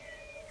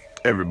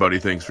Everybody,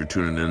 thanks for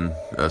tuning in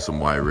to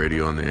SMY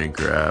Radio on the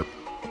Anchor app.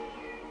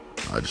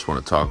 I just want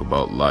to talk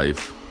about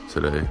life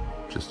today,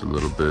 just a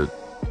little bit,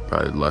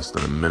 probably less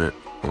than a minute.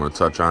 I want to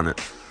touch on it.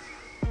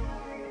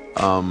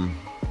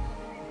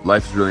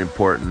 Life is really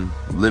important.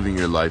 Living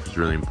your life is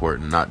really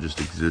important, not just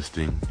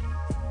existing.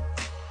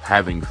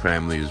 Having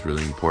family is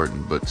really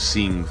important, but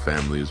seeing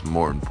family is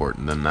more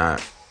important than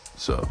that.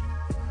 So,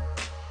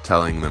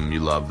 telling them you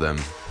love them,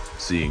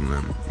 seeing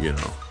them,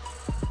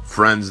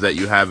 friends that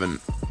you haven't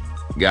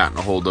gotten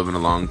a hold of in a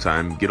long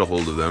time, get a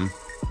hold of them,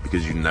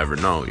 because you never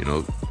know.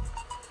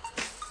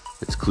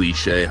 It's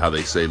cliche how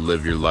they say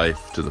live your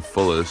life to the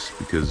fullest,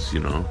 because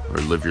or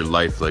live your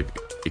life like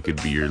it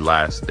could be your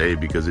last day,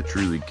 because it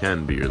truly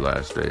can be your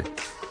last day.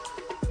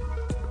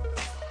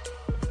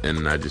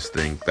 And I just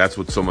think that's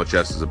what So Much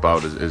Yes is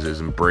about, is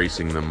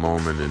embracing the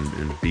moment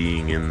and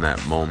being in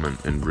that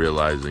moment and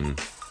realizing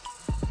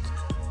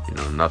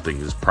nothing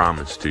is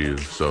promised to you.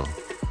 So,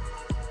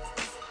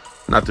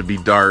 not to be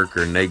dark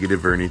or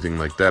negative or anything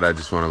like that, I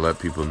just want to let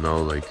people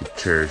know,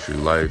 cherish your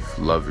life,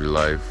 love your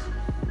life,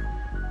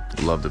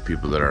 love the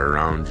people that are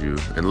around you,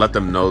 and let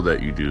them know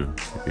that you do.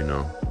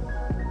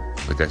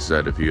 Like I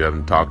said, if you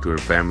haven't talked to a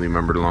family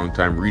member in a long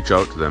time, reach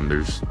out to them.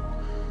 There's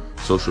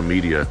social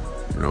media,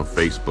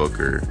 Facebook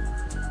or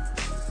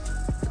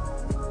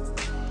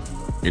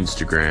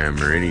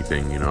Instagram or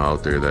anything,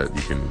 out there that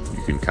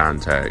you can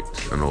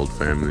contact an old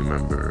family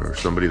member or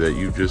somebody that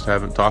you just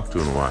haven't talked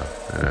to in a while.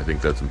 And I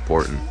think that's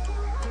important,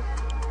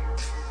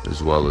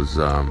 as well as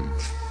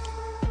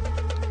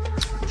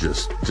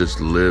just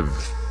live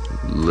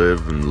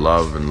and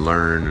love and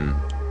learn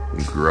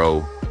and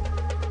grow.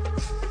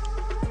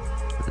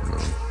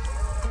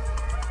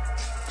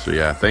 So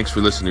yeah, thanks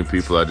for listening,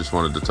 people. I just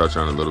wanted to touch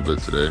on a little bit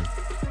today.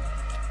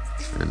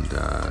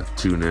 And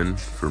tune in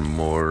for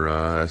more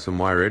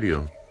SMY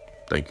Radio.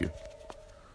 Thank you.